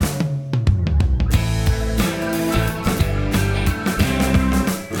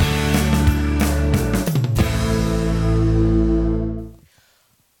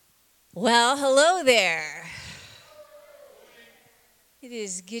Hello there. It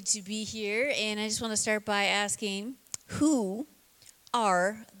is good to be here, and I just want to start by asking who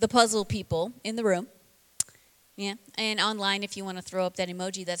are the puzzle people in the room? Yeah, and online, if you want to throw up that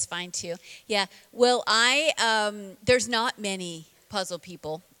emoji, that's fine too. Yeah, well, there's not many puzzle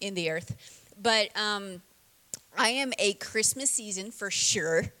people in the earth, but I am a Christmas season for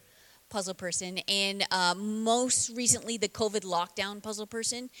sure puzzle person, and most recently the COVID lockdown puzzle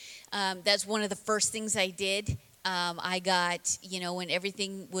person. That's one of the first things I did. I got, when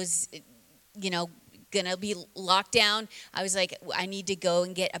everything was, gonna be locked down, I was like, I need to go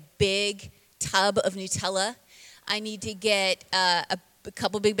and get a big tub of Nutella. I need to get a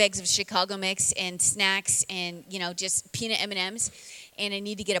couple big bags of Chicago mix and snacks and, just peanut M&Ms. And I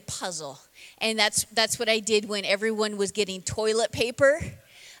need to get a puzzle. And that's what I did when everyone was getting toilet paper.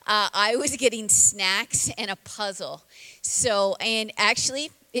 I was getting snacks and a puzzle. So, and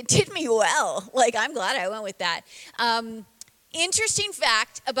actually, it did me well. Like, I'm glad I went with that. Interesting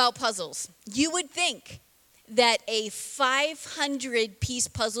fact about puzzles. You would think that a 500-piece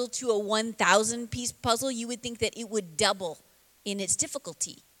puzzle to a 1,000-piece puzzle, you would think that it would double in its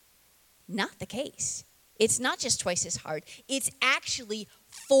difficulty. Not the case. It's not just twice as hard. It's actually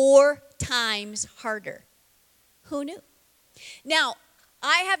 4 times harder. Who knew? Now,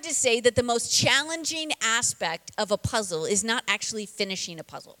 I have to say that the most challenging aspect of a puzzle is not actually finishing a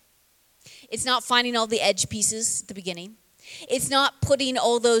puzzle. It's not finding all the edge pieces at the beginning. It's not putting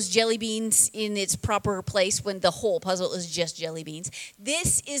all those jelly beans in its proper place when the whole puzzle is just jelly beans.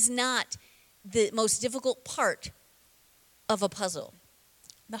 This is not the most difficult part of a puzzle.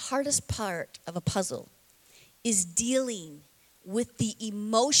 The hardest part of a puzzle is dealing with the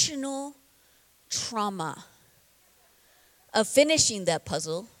emotional trauma of finishing that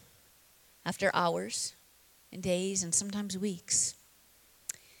puzzle after hours and days and sometimes weeks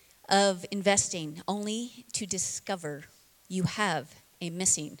of investing only to discover you have a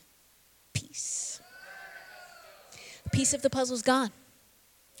missing piece. A piece of the puzzle's gone.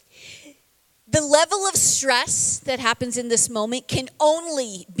 The level of stress that happens in this moment can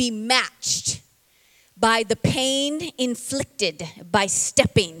only be matched by the pain inflicted by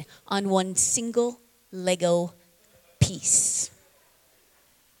stepping on one single Lego piece.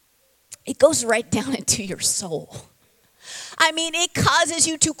 It goes right down into your soul. I mean, it causes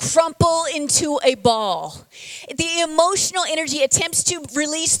you to crumple into a ball. The emotional energy attempts to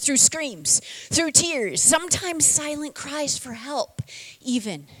release through screams, through tears, sometimes silent cries for help,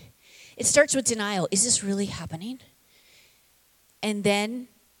 even. It starts with denial. Is this really happening? And then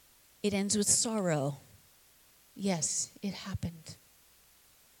it ends with sorrow. Yes, it happened.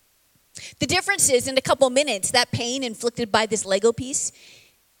 The difference is, in a couple minutes, that pain inflicted by this Lego piece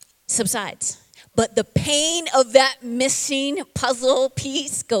subsides. But the pain of that missing puzzle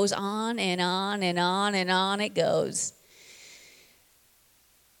piece goes on and on and on and on it goes.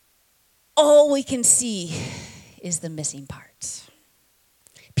 All we can see is the missing parts.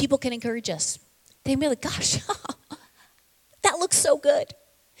 People can encourage us. They can be like, gosh, that looks so good.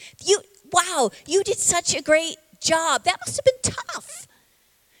 Wow, you did such a great job. That must have been tough.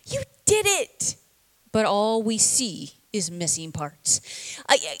 You did it. But all we see is missing parts.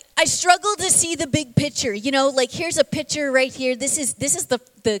 I struggle to see the big picture. Like here's a picture right here. This is the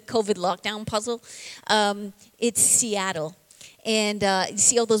COVID lockdown puzzle. It's Seattle. And you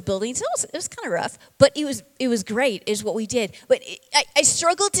see all those buildings. It was kind of rough, but it was great is what we did. But I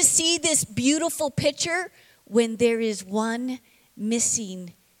struggle to see this beautiful picture when there is one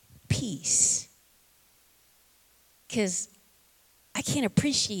missing piece. Because I can't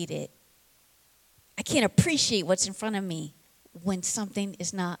appreciate it. I can't appreciate what's in front of me when something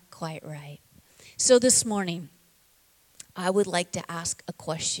is not quite right. So this morning, I would like to ask a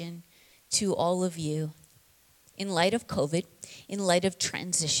question to all of you in light of COVID, in light of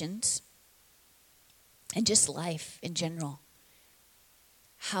transitions, and just life in general.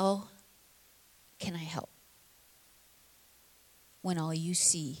 How can I help when all you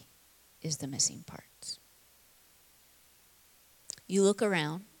see is the missing parts? You look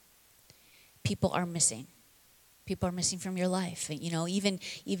around. People are missing. People are missing from your life. Even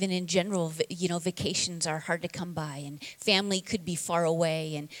in general, vacations are hard to come by, and family could be far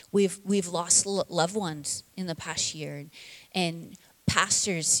away, and we've lost loved ones in the past year, and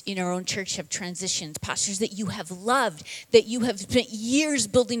pastors in our own church have transitioned, pastors that you have loved, that you have spent years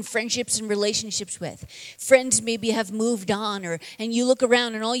building friendships and relationships with. Friends maybe have moved on, and you look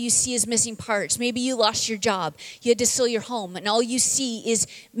around and all you see is missing parts. Maybe you lost your job, you had to sell your home, and all you see is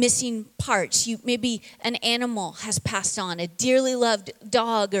missing parts. Maybe an animal has passed on, a dearly loved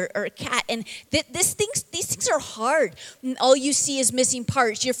dog or a cat, and these things are hard. And all you see is missing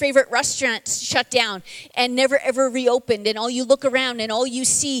parts. Your favorite restaurant shut down and never ever reopened, and all you look around and all you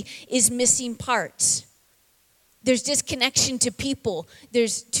see is missing parts. There's disconnection to people.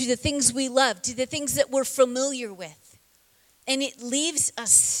 There's to the things we love, to the things that we're familiar with. And it leaves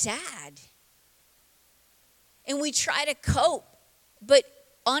us sad. And we try to cope, but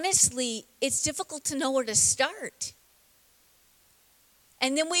honestly, it's difficult to know where to start.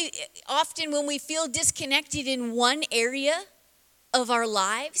 And then often when we feel disconnected in one area of our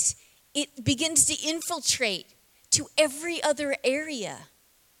lives, it begins to infiltrate to every other area.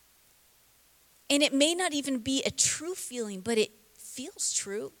 And it may not even be a true feeling, but it feels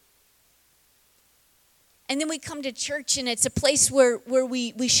true. And then we come to church, and it's a place where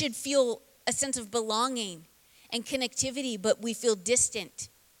we should feel a sense of belonging and connectivity, but we feel distant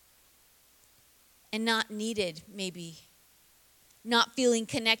and not needed, maybe. Not feeling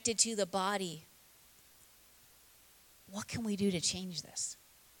connected to the body. What can we do to change this?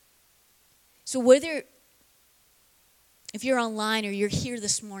 So whether if you're online or you're here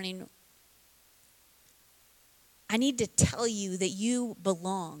this morning, I need to tell you that you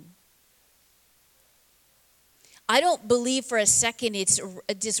belong. I don't believe for a second it's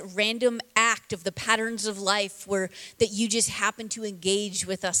this random act of the patterns of life that you just happen to engage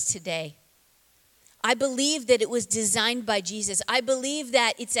with us today. I believe that it was designed by Jesus. I believe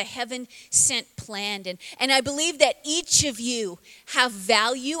that it's a heaven-sent plan. And I believe that each of you have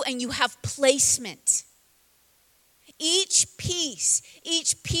value and you have placement. Each piece,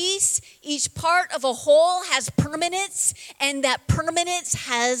 each part of a whole has permanence, and that permanence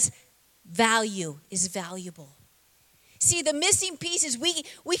has value, is valuable. See, the missing pieces,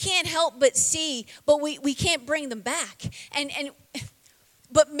 we can't help but see, but we can't bring them back.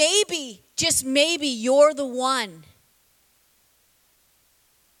 But maybe, just maybe, you're the one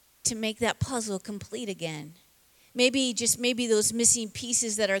to make that puzzle complete again. Maybe, just maybe, those missing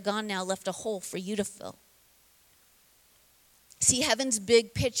pieces that are gone now left a hole for you to fill. See, heaven's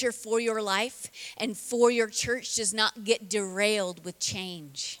big picture for your life and for your church does not get derailed with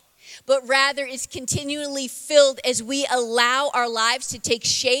change, but rather it's continually filled as we allow our lives to take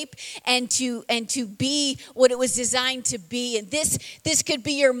shape and to be what it was designed to be. And this could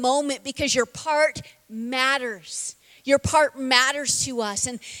be your moment, because your part matters. Your part matters to us.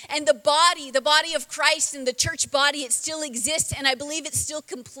 And the body of Christ and the church body, it still exists, and I believe it's still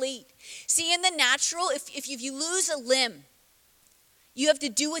complete. See, in the natural, if you lose a limb, you have to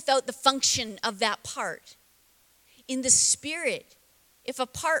do without the function of that part. In the spirit, if a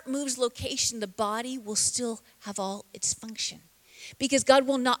part moves location, the body will still have all its function. Because God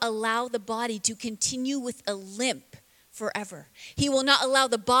will not allow the body to continue with a limp forever. He will not allow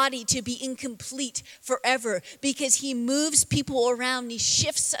the body to be incomplete forever, because he moves people around, he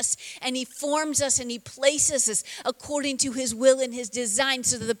shifts us, and he forms us, and he places us according to his will and his design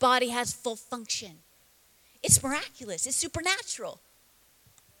so that the body has full function. It's miraculous. It's supernatural.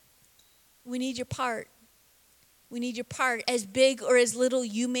 We need your part. We need your part. As big or as little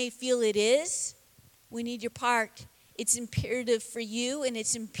you may feel it is, we need your part. It's imperative for you, and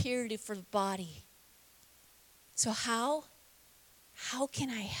it's imperative for the body. So how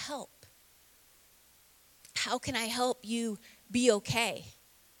can I help? How can I help you be okay,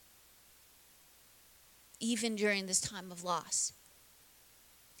 even during this time of loss?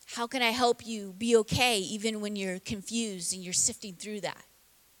 How can I help you be okay even when you're confused and you're sifting through that?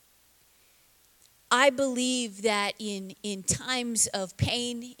 I believe that in times of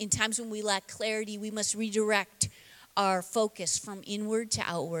pain, in times when we lack clarity, we must redirect our focus from inward to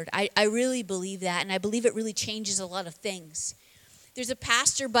outward. I really believe that, and I believe it really changes a lot of things. There's a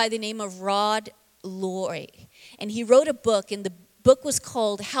pastor by the name of Rod Loy, and he wrote a book, and the book was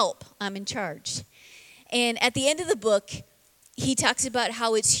called Help, I'm in Charge. And at the end of the book, he talks about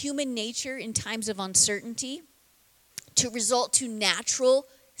how it's human nature in times of uncertainty to resort to natural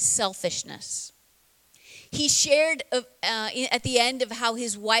selfishness. He shared at the end of how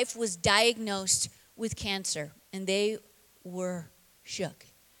his wife was diagnosed with cancer, and they were shook.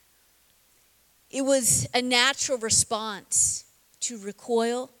 It was a natural response to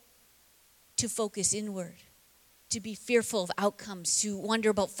recoil, to focus inward, to be fearful of outcomes, to wonder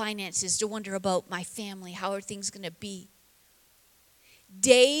about finances, to wonder about my family, how are things going to be.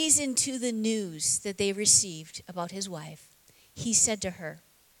 Days into the news that they received about his wife, he said to her,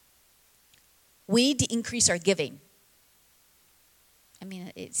 we need to increase our giving. I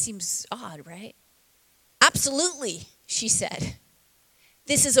mean, it seems odd, right? Absolutely, she said.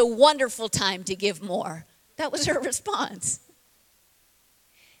 This is a wonderful time to give more. That was her response.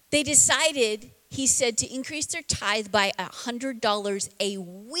 They decided, he said, to increase their tithe by $100 a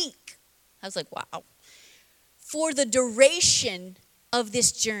week. I was like, wow. For the duration of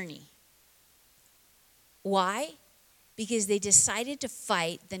this journey. Why? Because they decided to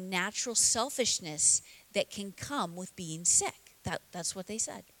fight the natural selfishness that can come with being sick. That's what they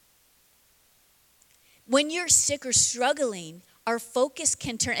said. When you're sick or struggling, our focus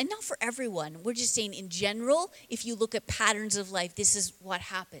can turn, and not for everyone, we're just saying in general, if you look at patterns of life, this is what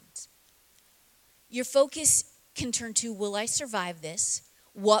happens. Your focus can turn to, will I survive this?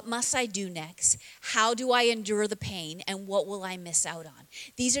 What must I do next? How do I endure the pain? And what will I miss out on?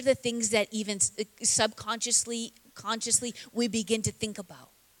 These are the things that even subconsciously, consciously, we begin to think about.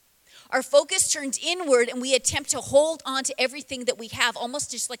 Our focus turns inward and we attempt to hold on to everything that we have,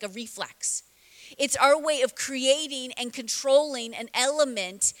 almost just like a reflex. It's our way of creating and controlling an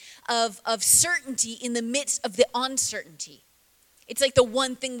element of certainty in the midst of the uncertainty. It's like the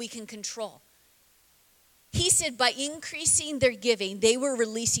one thing we can control. He said by increasing their giving, they were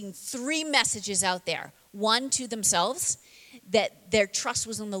releasing 3 messages out there. 1, to themselves, that their trust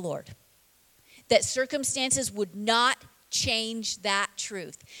was in the Lord. That circumstances would not change that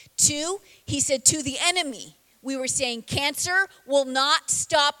truth. 2, he said to the enemy, we were saying cancer will not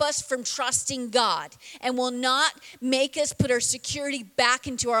stop us from trusting God and will not make us put our security back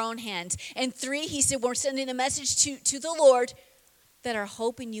into our own hands. And 3, he said, we're sending a message to the Lord that our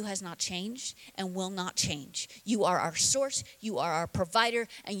hope in you has not changed and will not change. You are our source, you are our provider,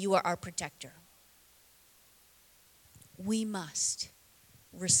 and you are our protector. We must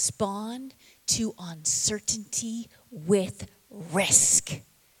respond to uncertainty with risk.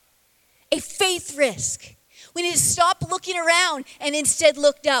 A faith risk. We need to stop looking around and instead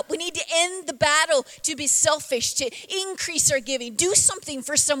look up. We need to end the battle to be selfish, to increase our giving. Do something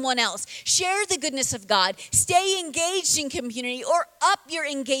for someone else. Share the goodness of God. Stay engaged in community or up your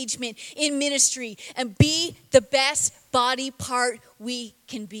engagement in ministry and be the best body part we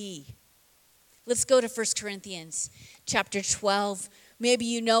can be. Let's go to 1 Corinthians chapter 12. Maybe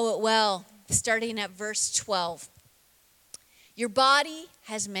you know it well, starting at verse 12. Your body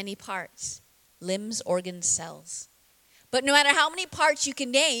has many parts. Limbs, organs, cells. But no matter how many parts you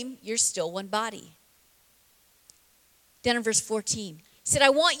can name, you're still one body. Down in verse 14, he said, I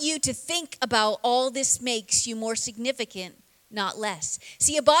want you to think about all this makes you more significant, not less.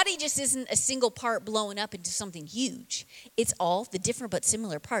 See, a body just isn't a single part blown up into something huge. It's all the different but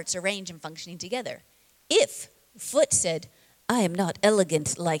similar parts arranged and functioning together. If foot said, I am not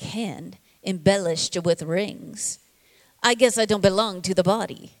elegant like hand, embellished with rings, I guess I don't belong to the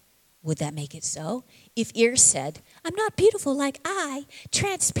body. Would that make it so? If ear said, I'm not beautiful like eye,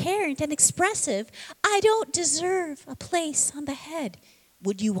 transparent and expressive, I don't deserve a place on the head.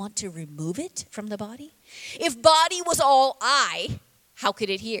 Would you want to remove it from the body? If body was all eye, how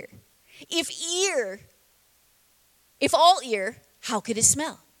could it hear? If all ear, how could it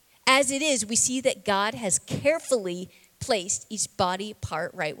smell? As it is, we see that God has carefully placed each body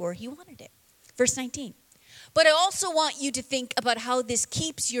part right where he wanted it. Verse 19. But I also want you to think about how this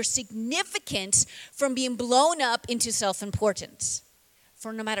keeps your significance from being blown up into self-importance.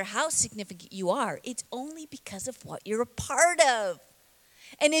 For no matter how significant you are, it's only because of what you're a part of.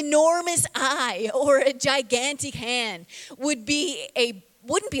 An enormous eye or a gigantic hand wouldn't be a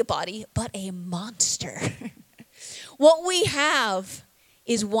body, but a monster. What we have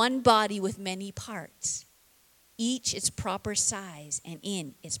is one body with many parts, each its proper size and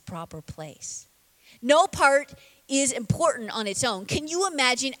in its proper place. No part is important on its own. Can you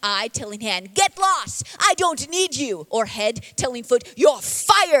imagine eye telling hand, get lost, I don't need you? Or head telling foot, you're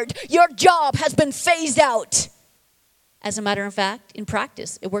fired, your job has been phased out. As a matter of fact, in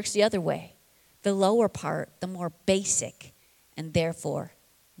practice, it works the other way. The lower part, the more basic and therefore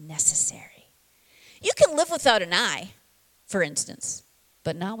necessary. You can live without an eye, for instance,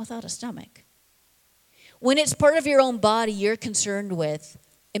 but not without a stomach. When it's part of your own body you're concerned with,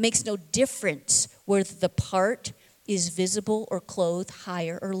 it makes no difference whether the part is visible or clothed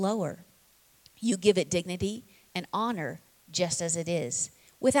higher or lower. You give it dignity and honor just as it is,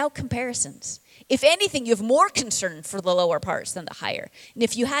 without comparisons. If anything, you have more concern for the lower parts than the higher. And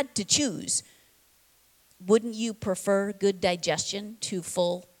if you had to choose, wouldn't you prefer good digestion to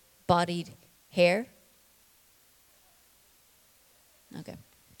full-bodied hair? Okay.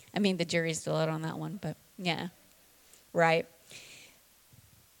 I mean, the jury's still out on that one, but yeah, right.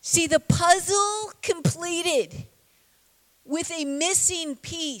 See, the puzzle completed. with a missing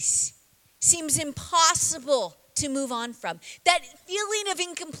piece seems impossible to move on from. That feeling of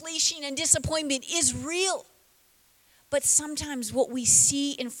incompletion and disappointment is real. But sometimes what we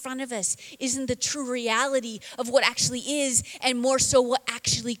see in front of us isn't the true reality of what actually is, and more so what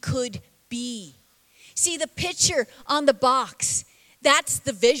actually could be. See, the picture on the box, that's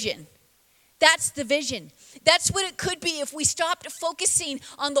the vision. That's the vision. That's what it could be if we stopped focusing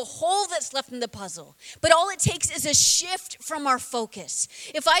on the hole that's left in the puzzle. But all it takes is a shift from our focus.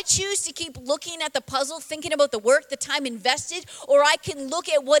 If I choose to keep looking at the puzzle, thinking about the work, the time invested, or I can look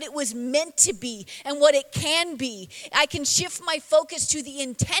at what it was meant to be and what it can be, I can shift my focus to the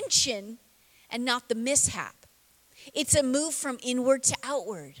intention and not the mishap. It's a move from inward to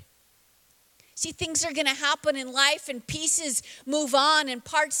outward. See, things are going to happen in life and pieces move on and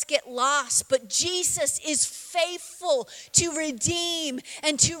parts get lost. But Jesus is faithful to redeem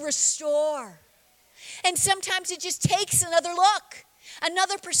and to restore. And sometimes it just takes another look,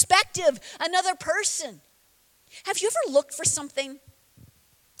 another perspective, another person. Have you ever looked for something,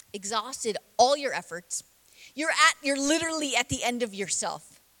 exhausted all your efforts? You're literally at the end of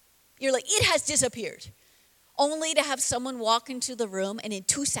yourself. You're like, it has disappeared. Only to have someone walk into the room and in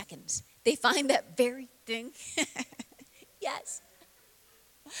 2 seconds, they find that very thing. Yes.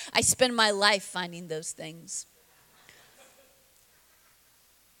 I spend my life finding those things.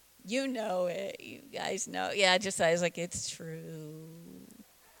 You know it. You guys know. Yeah, I was like, it's true.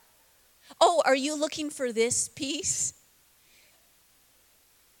 Oh, are you looking for this piece?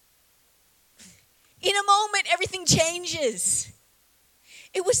 In a moment, everything changes.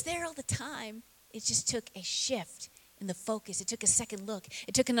 It was there all the time. It just took a shift in the focus. It took a second look.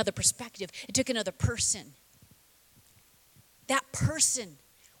 It took another perspective. It took another person. That person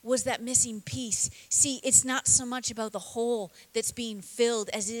was that missing piece. See, it's not so much about the hole that's being filled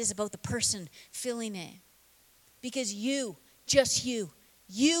as it is about the person filling it. Because you, just you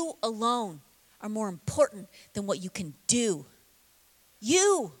alone are more important than what you can do.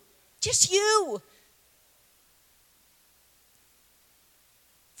 You, just you.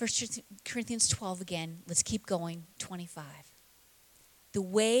 1 Corinthians 12 again, let's keep going, 25. The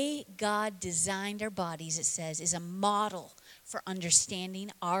way God designed our bodies, it says, is a model for understanding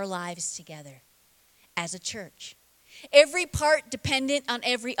our lives together as a church. Every part dependent on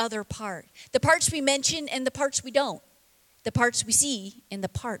every other part. The parts we mention and the parts we don't. The parts we see and the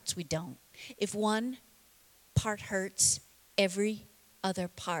parts we don't. If one part hurts, every other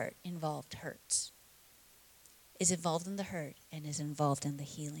part involved hurts. Is involved in the hurt and is involved in the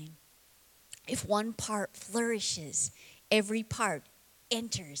healing. If one part flourishes, every part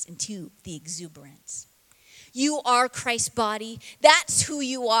enters into the exuberance. You are Christ's body. That's who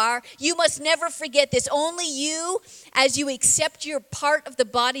you are. You must never forget this. Only you, as you accept your part of the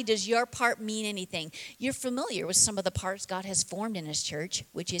body, does your part mean anything. You're familiar with some of the parts God has formed in his church,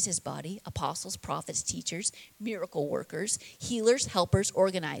 which is his body: apostles, prophets, teachers, miracle workers, healers, helpers,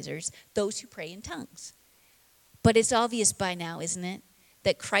 organizers, those who pray in tongues. But it's obvious by now, isn't it,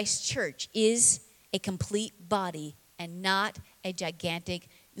 that Christ's church is a complete body and not a gigantic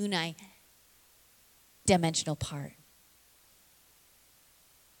unidimensional part.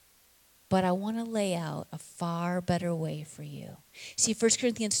 But I want to lay out a far better way for you. See, 1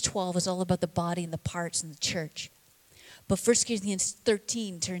 Corinthians 12 is all about the body and the parts in the church. But 1 Corinthians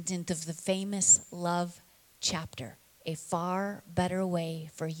 13 turns into the famous love chapter. A far better way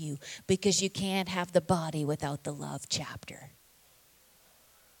for you, because you can't have the body without the love chapter.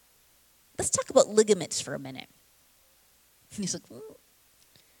 Let's talk about ligaments for a minute. He's like, ooh.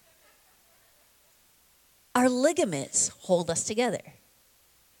 Our ligaments hold us together.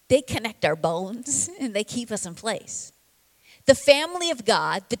 They connect our bones and they keep us in place. The family of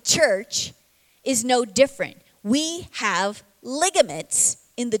God, the church, is no different. We have ligaments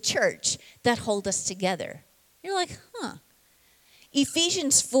in the church that hold us together. You're like,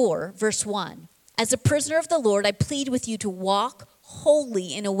 Ephesians 4, verse 1. As a prisoner of the Lord, I plead with you to walk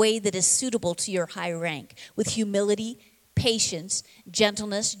holy in a way that is suitable to your high rank, with humility, patience,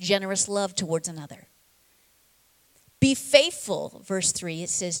 gentleness, generous love towards another. Be faithful, verse 3, it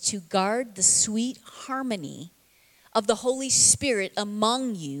says, to guard the sweet harmony of the Holy Spirit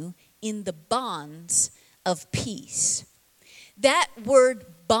among you in the bonds of peace. That word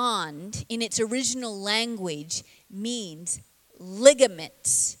bond in its original language means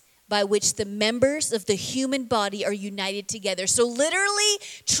ligaments by which the members of the human body are united together. So literally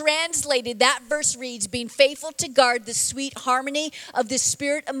translated, that verse reads, being faithful to guard the sweet harmony of the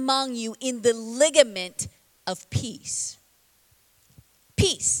Spirit among you in the ligament of peace.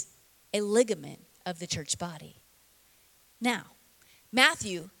 Peace, a ligament of the church body. Now,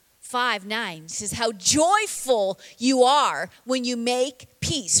 Matthew 5:9 says, how joyful you are when you make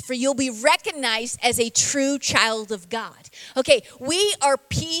peace, for you'll be recognized as a true child of God. Okay, we are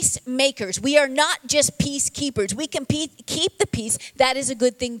peacemakers. We are not just peacekeepers. We can keep the peace. That is a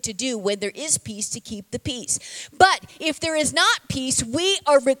good thing to do when there is peace, to keep the peace. But if there is not peace, we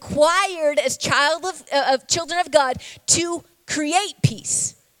are required as children of God to create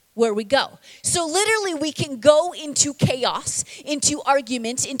peace where we go. So literally we can go into chaos, into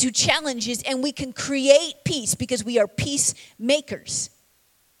arguments, into challenges, and we can create peace because we are peacemakers.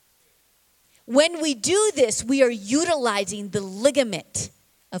 When we do this, we are utilizing the ligament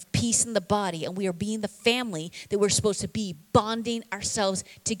of peace in the body, and we are being the family that we're supposed to be, bonding ourselves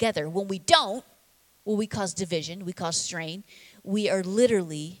together. When we don't, well, we cause division, we cause strain. We are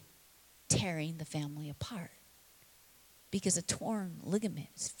literally tearing the family apart. Because a torn ligament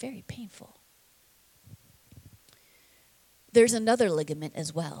is very painful. There's another ligament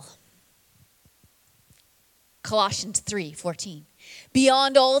as well. Colossians 3:14.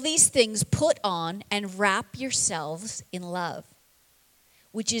 Beyond all these things, put on and wrap yourselves in love,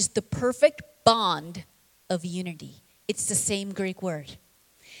 which is the perfect bond of unity. It's the same Greek word.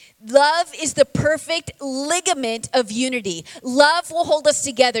 Love is the perfect ligament of unity. Love will hold us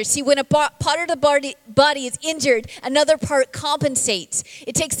together. See, when a part of the body is injured, another part compensates.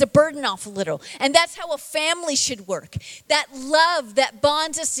 It takes the burden off a little. And that's how a family should work. That love that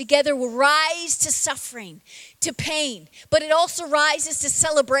bonds us together will rise to suffering, to pain, but it also rises to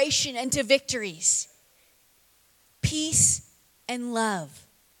celebration and to victories. Peace and love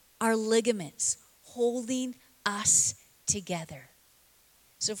are ligaments holding us together.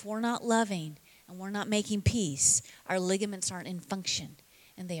 So if we're not loving and we're not making peace, our ligaments aren't in function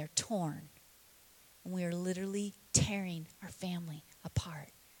and they are torn. And we are literally tearing our family apart.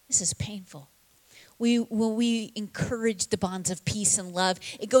 This is painful. When we encourage the bonds of peace and love,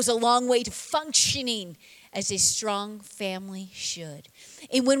 it goes a long way to functioning as a strong family should.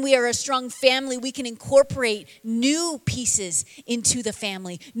 And when we are a strong family, we can incorporate new pieces into the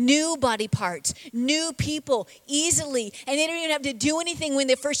family, new body parts, new people easily. And they don't even have to do anything when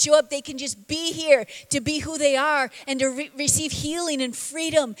they first show up. They can just be here to be who they are and to receive healing and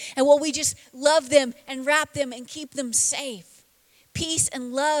freedom. And while we just love them and wrap them and keep them safe. Peace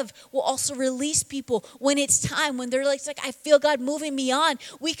and love will also release people when it's time, when they're like, I feel God moving me on.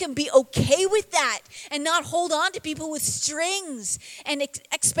 We can be okay with that and not hold on to people with strings and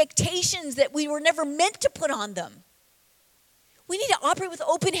expectations that we were never meant to put on them. We need to operate with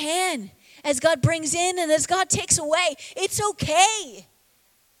open hand as God brings in and as God takes away. It's okay.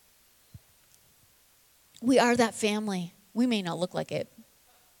 We are that family. We may not look like it.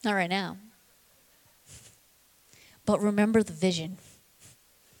 Not right now. But remember the vision.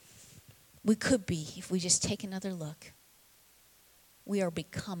 We could be if we just take another look. We are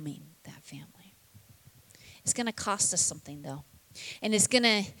becoming that family. It's going to cost us something, though. And it's going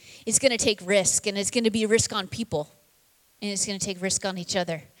to take risk, and it's going to be risk on people. And it's going to take risk on each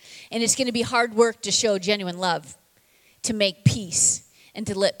other. And it's going to be hard work to show genuine love, to make peace, and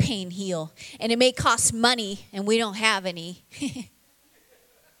to let pain heal. And it may cost money, and we don't have any.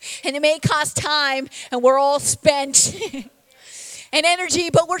 And it may cost time, and we're all spent, and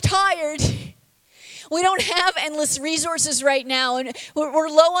energy, but we're tired. We don't have endless resources right now, and we're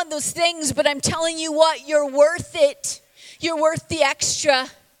low on those things, but I'm telling you what, you're worth it. You're worth the extra.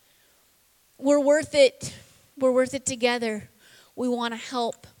 We're worth it. We're worth it together. We want to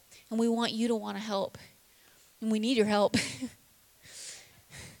help, and we want you to want to help, and we need your help.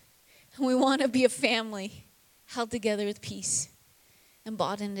 And we want to be a family held together with peace.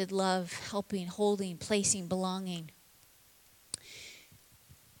 Embodied love, helping, holding, placing, belonging.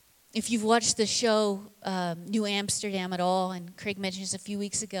 If you've watched the show New Amsterdam at all, and Craig mentioned this a few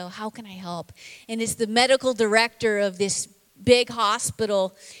weeks ago, how can I help? And it's the medical director of this big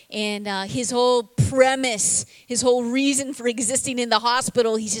hospital, and his whole premise, his whole reason for existing in the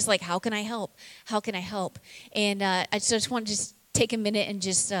hospital, he's just like, how can I help? How can I help? And I just want to just take a minute and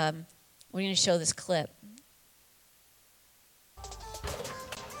just, we're going to show this clip.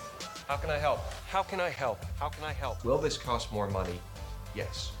 How can I help? How can I help? How can I help? Will this cost more money?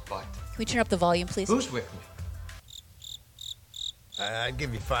 Yes, but... Can we turn up the volume, please? Who's with me? I'd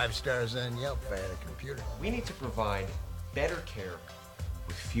give you 5 stars on Yelp if I had a computer. We need to provide better care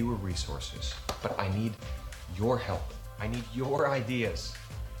with fewer resources, but I need your help. I need your ideas.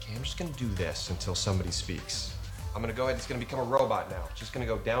 Okay, I'm just gonna do this until somebody speaks. I'm gonna go ahead, it's gonna become a robot now. It's just gonna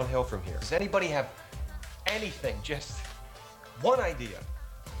go downhill from here. Does anybody have anything, just one idea?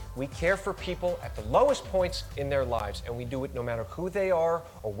 We care for people at the lowest points in their lives, and we do it no matter who they are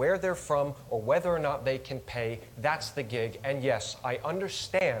or where they're from or whether or not they can pay. That's the gig. And yes, I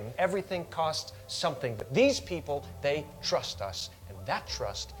understand everything costs something, but these people, they trust us, and that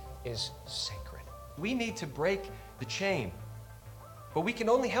trust is sacred. We need to break the chain, but we can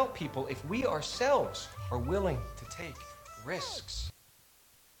only help people if we ourselves are willing to take risks.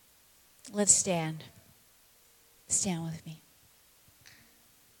 Let's stand. Stand with me.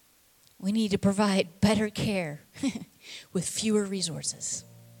 We need to provide better care with fewer resources.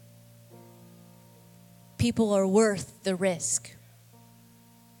 People are worth the risk.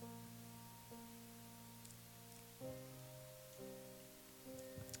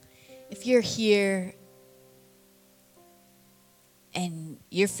 If you're here and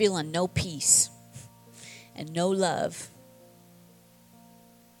you're feeling no peace and no love,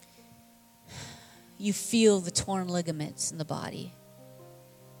 you feel the torn ligaments in the body,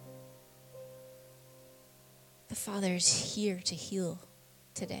 the Father is here to heal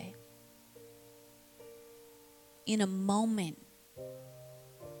today. In a moment,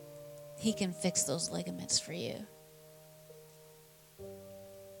 He can fix those ligaments for you.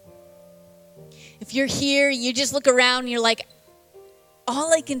 If you're here, you just look around and you're like,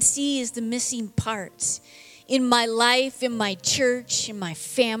 all I can see is the missing parts in my life, in my church, in my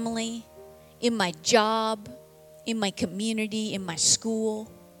family, in my job, in my community, in my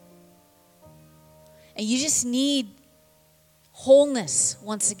school. And you just need wholeness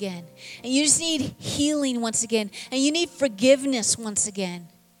once again. And you just need healing once again. And you need forgiveness once again.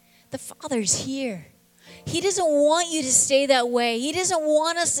 The Father's here. He doesn't want you to stay that way. He doesn't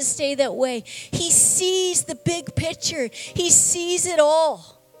want us to stay that way. He sees the big picture. He sees it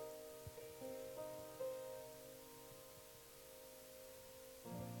all.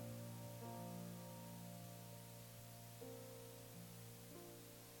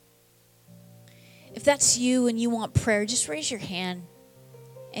 If that's you and you want prayer, just raise your hand.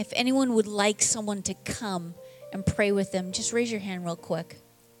 If anyone would like someone to come and pray with them, just raise your hand real quick.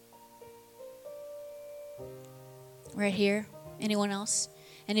 Right here. Anyone else?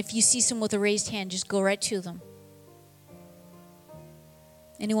 And if you see someone with a raised hand, just go right to them.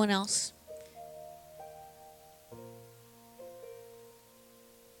 Anyone else?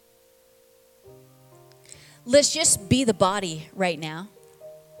 Let's just be the body right now.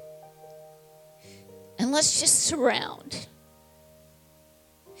 And let's just surround.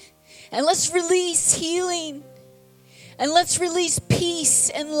 And let's release healing. And let's release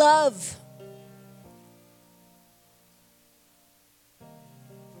peace and love.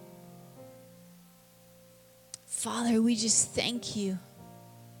 Father, we just thank you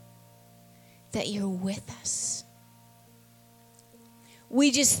that you're with us. We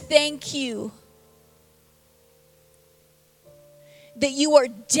just thank you that you are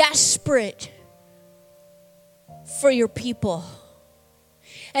desperate for your people,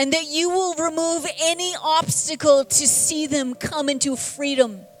 and that you will remove any obstacle to see them come into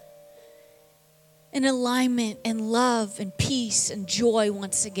freedom and alignment and love and peace and joy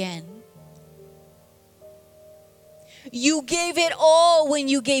once again. You gave it all when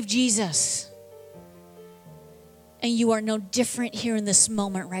you gave Jesus, and you are no different here in this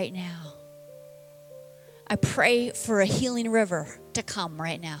moment right now. I pray for a healing river to come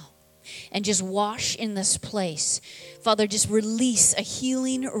right now and just wash in this place. Father, just release a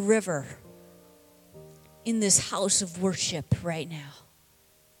healing river in this house of worship right now.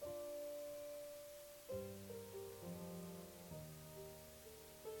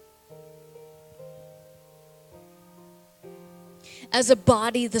 As a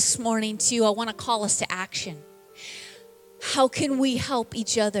body this morning too, I want to call us to action. How can we help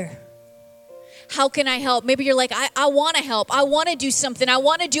each other? How can I help? Maybe you're like, I want to help. I want to do something. I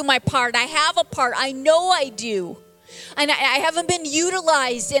want to do my part. I have a part. I know I do. And I haven't been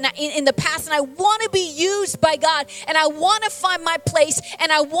utilized in the past. And I want to be used by God. And I want to find my place.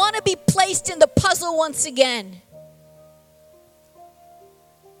 And I want to be placed in the puzzle once again.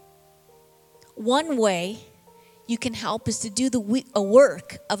 One way you can help is to do a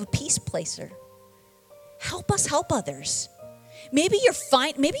work of a peace placer. Help us help others. Maybe you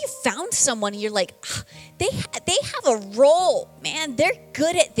found someone and you're like, they have a role, man. They're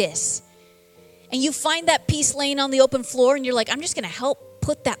good at this. And you find that piece laying on the open floor and you're like, I'm just going to help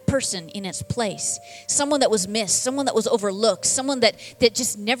put that person in its place. Someone that was missed, someone that was overlooked, someone that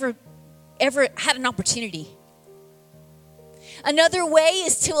just never, ever had an opportunity. Another way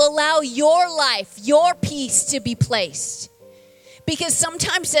is to allow your life, your peace to be placed. Because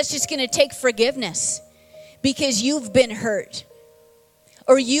sometimes that's just going to take forgiveness because you've been hurt.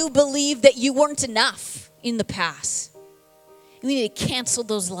 Or you believe that you weren't enough in the past. We need to cancel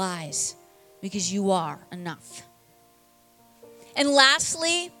those lies because you are enough. And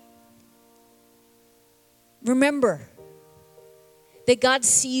lastly, remember that God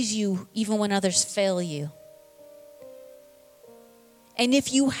sees you even when others fail you. And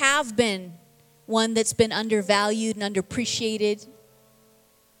if you have been one that's been undervalued and underappreciated,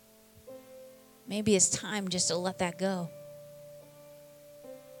 maybe it's time just to let that go.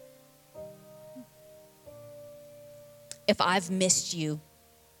 If I've missed you,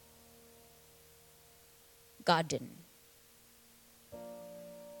 God didn't.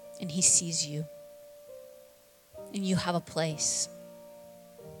 And He sees you. And you have a place.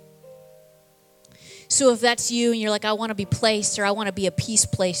 So if that's you and you're like, I want to be placed, or I want to be a peace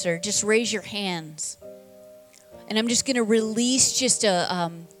placer, just raise your hands. And I'm just going to release just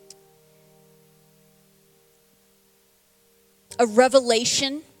a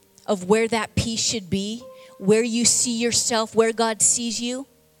revelation of where that peace should be, where you see yourself, where God sees you.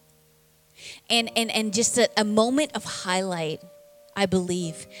 And just a moment of highlight, I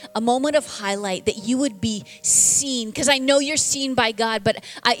believe. A moment of highlight that you would be seen. Because I know you're seen by God, but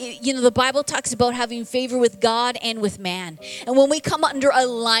the Bible talks about having favor with God and with man. And when we come under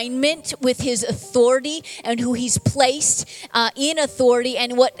alignment with His authority and who He's placed in authority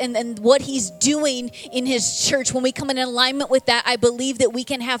and what He's doing in His church, when we come in alignment with that, I believe that we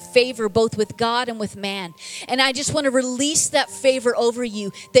can have favor both with God and with man. And I just want to release that favor over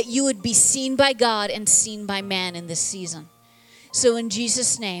you, that you would be seen by God and seen by man in this season. So in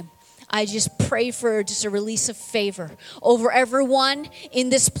Jesus' name, I just pray for just a release of favor over everyone in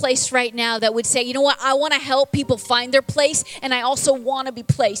this place right now that would say, you know what, I want to help people find their place, and I also want to be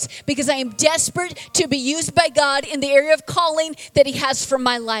placed because I am desperate to be used by God in the area of calling that He has for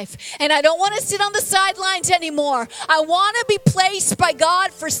my life. And I don't want to sit on the sidelines anymore. I want to be placed by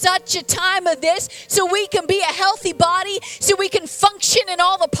God for such a time of this so we can be a healthy body, so we can function in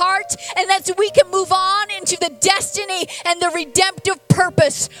all the parts, and that so we can move on into the destiny and the redemptive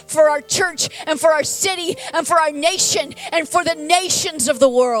purpose for our church and for our city and for our nation and for the nations of the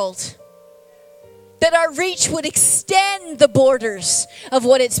world. That our reach would extend the borders of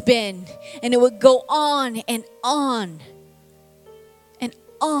what it's been, and it would go on and on and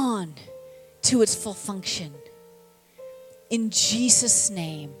on to its full function. In Jesus'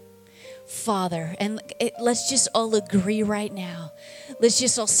 name, Father, and let's just all agree right now. Let's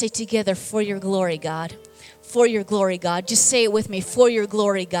just all say together, for your glory, God. For your glory, God. Just say it with me. For your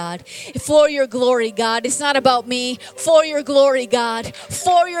glory, God. For your glory, God. It's not about me. For your glory, God.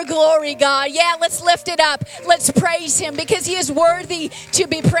 For your glory, God. Yeah, let's lift it up. Let's praise Him because He is worthy to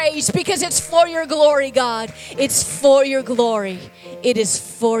be praised, because it's for your glory, God. It's for your glory. It is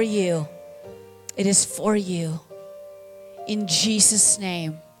for you. It is for you. In Jesus'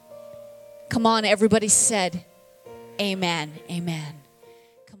 name. Come on, everybody said, amen. Amen.